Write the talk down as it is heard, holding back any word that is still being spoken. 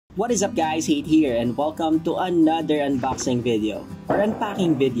What is up guys, Hate here and welcome to another unboxing video or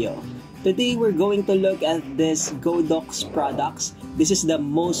unpacking video. Today we're going to look at this Godox products. This is the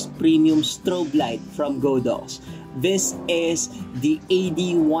most premium strobe light from Godox. This is the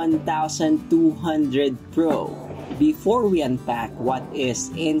AD1200 Pro. Before we unpack what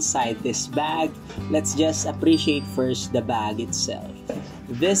is inside this bag, let's just appreciate first the bag itself.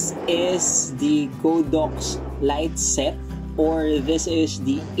 This is the Godox light set, or this is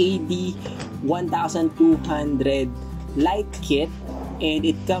the AD1200 light kit, and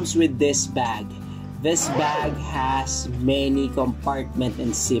it comes with this bag. This bag has many compartments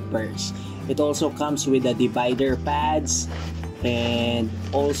and zippers. It also comes with the divider pads, and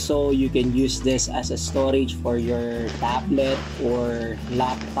also you can use this as a storage for your tablet or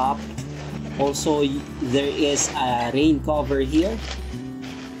laptop. Also there is a rain cover here,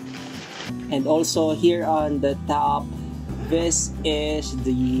 and also here on the top, this is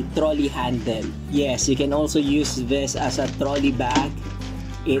the trolley handle. Yes, you can also use this as a trolley bag.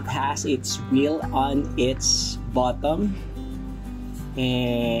 It has its wheel on its bottom,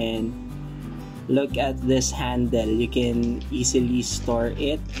 and look at this handle. You can easily store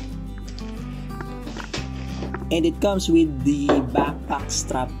it, and it comes with the backpack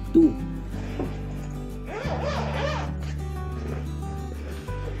strap too.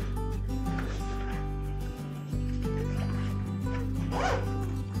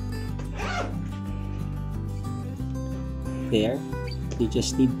 There, you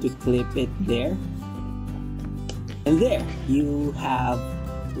just need to clip it there, and there you have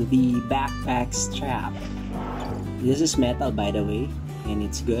the backpack strap. This is metal, by the way, and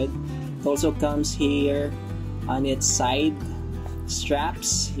it's good. It also comes here on its side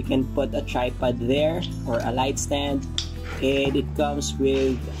straps. You can put a tripod there or a light stand, and it comes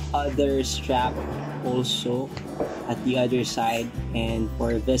with other strap also at the other side, and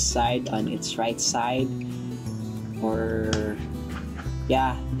for this side on its right side, or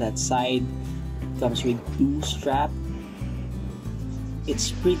yeah, that side comes with two straps. It's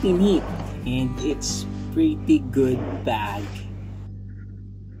pretty neat, and it's pretty good bag.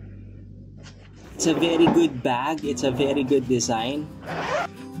 It's a very good bag. It's a very good design.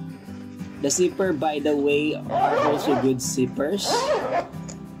 The zipper, by the way, are also good zippers.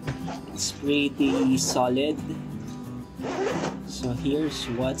 It's pretty solid. So here's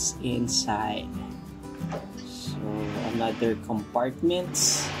what's inside. So another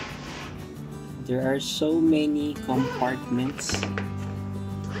compartments. There are so many compartments.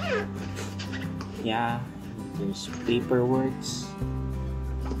 Yeah, there's paperwork.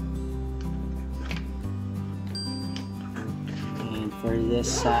 And for this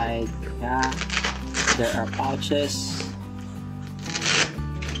side, yeah, there are pouches.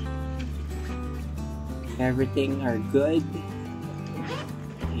 Everything are good.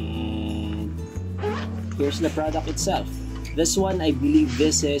 And here's the product itself. This one, I believe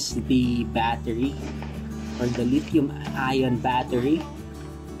this is the battery, or the lithium-ion battery.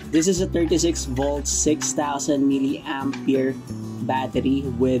 This is a 36 volt 6000 milliampere battery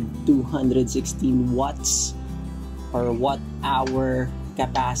with 216 watts or watt hour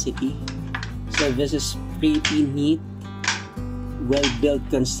capacity. So this is pretty neat, well built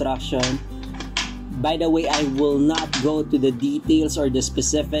construction. By the way, I will not go to the details or the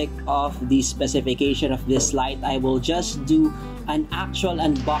specific of the specification of this light. I will just do an actual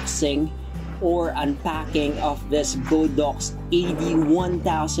unboxing or unpacking of this Godox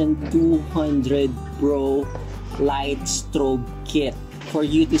AD1200 Pro light strobe kit for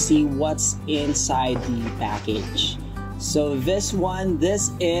you to see what's inside the package. So this is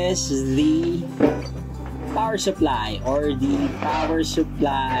the power supply, or the power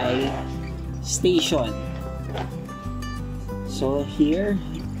supply station. So here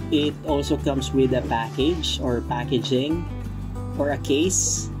it also comes with a package or packaging or a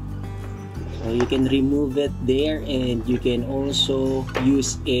case. So you can remove it there, and you can also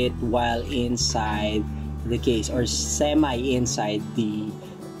use it while inside the case or semi inside the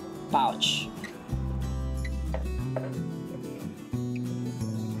pouch.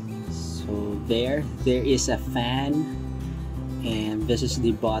 So there is a fan, and this is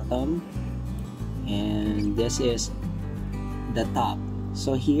the bottom, and this is the top.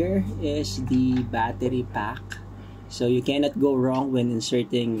 So here is the battery pack. So you cannot go wrong when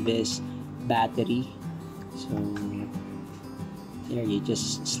inserting this battery. So there, you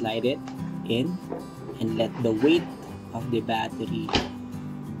just slide it in and let the weight of the battery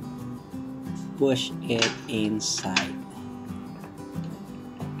push it inside.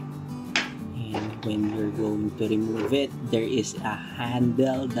 And when you're going to remove it, there is a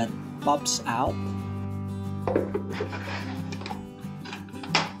handle that pops out.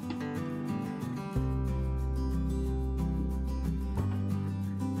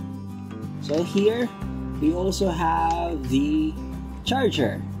 So here, we also have the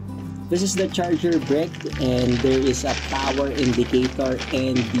charger. This is the charger brick, and there is a power indicator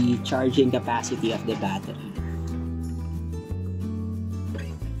and the charging capacity of the battery.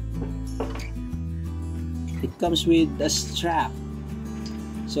 It comes with a strap.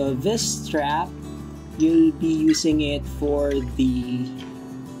 So this strap, you'll be using it for the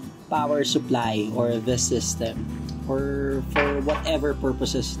power supply or the system, or for whatever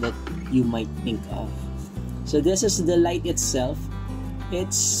purposes that you might think of. So this is the light itself.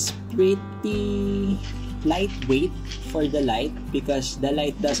 It's pretty lightweight for the light because the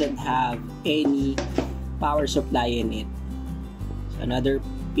light doesn't have any power supply in it. So another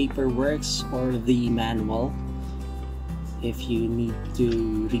paperwork or the manual if you need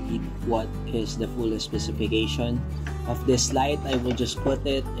to read what is the full specification of this light. I will just put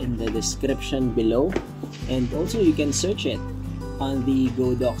it in the description below, and also you can search it on the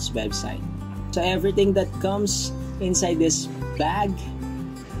Godox website. So everything that comes inside this bag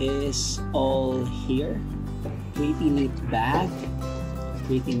is all here. Pretty neat bag,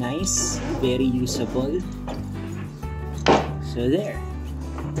 pretty nice, very usable. So there.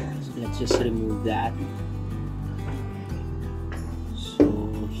 So let's just remove that. So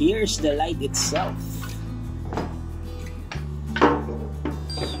here's the light itself.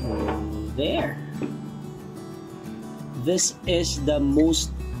 So there. This is the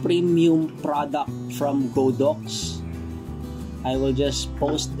most premium product from Godox. I will just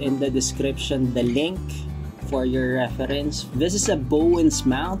post in the description the link for your reference. This is a Bowens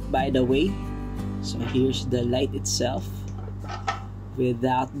mount, by the way. So here's the light itself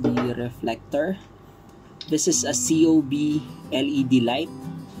without the reflector. This is a COB LED light.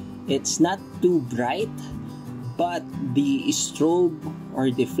 It's not too bright, but the strobe or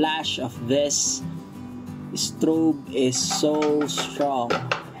the flash of this strobe is so strong,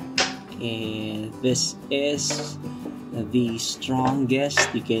 and this is the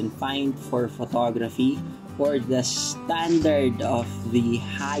strongest you can find for photography, or the standard of the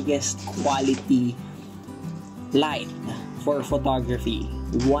highest quality light for photography,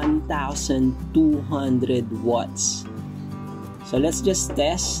 1200 watts. So let's just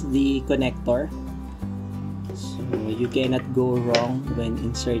test the connector. So you cannot go wrong when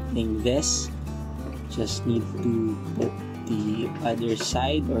inserting this. Just need to put the other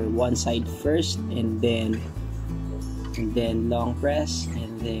side or one side first, and then long press,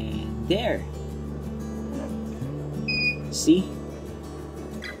 and then there. See,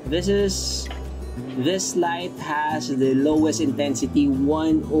 this light has the lowest intensity,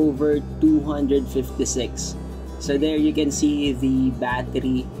 1/256. So there you can see the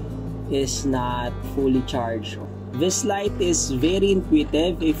battery is not fully charged. This light is very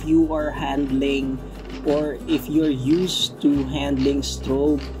intuitive if you are handling, or if you're used to handling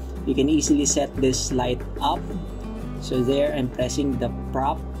strobe. You can easily set this light up. So there, I'm pressing the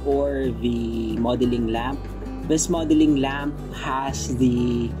prop or the modeling lamp. This modeling lamp has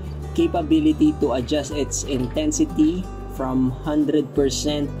the capability to adjust its intensity from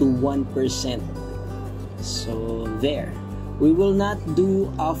 100% to 1%. So there. We will not do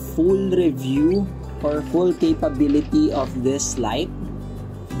a full review or full capability of this light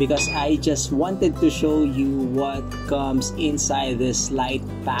because I just wanted to show you what comes inside this light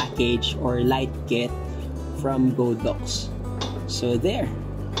package or light kit from Godox. So there.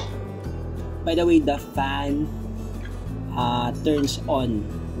 By the way, the fan turns on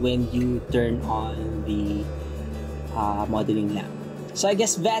when you turn on the modeling lamp. So I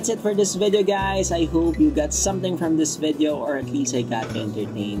guess that's it for this video, guys. I hope you got something from this video, or at least I got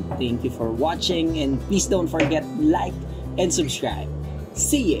entertained. Thank you for watching, and please don't forget to like and subscribe.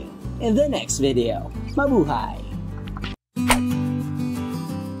 See you in the next video. Mabuhay!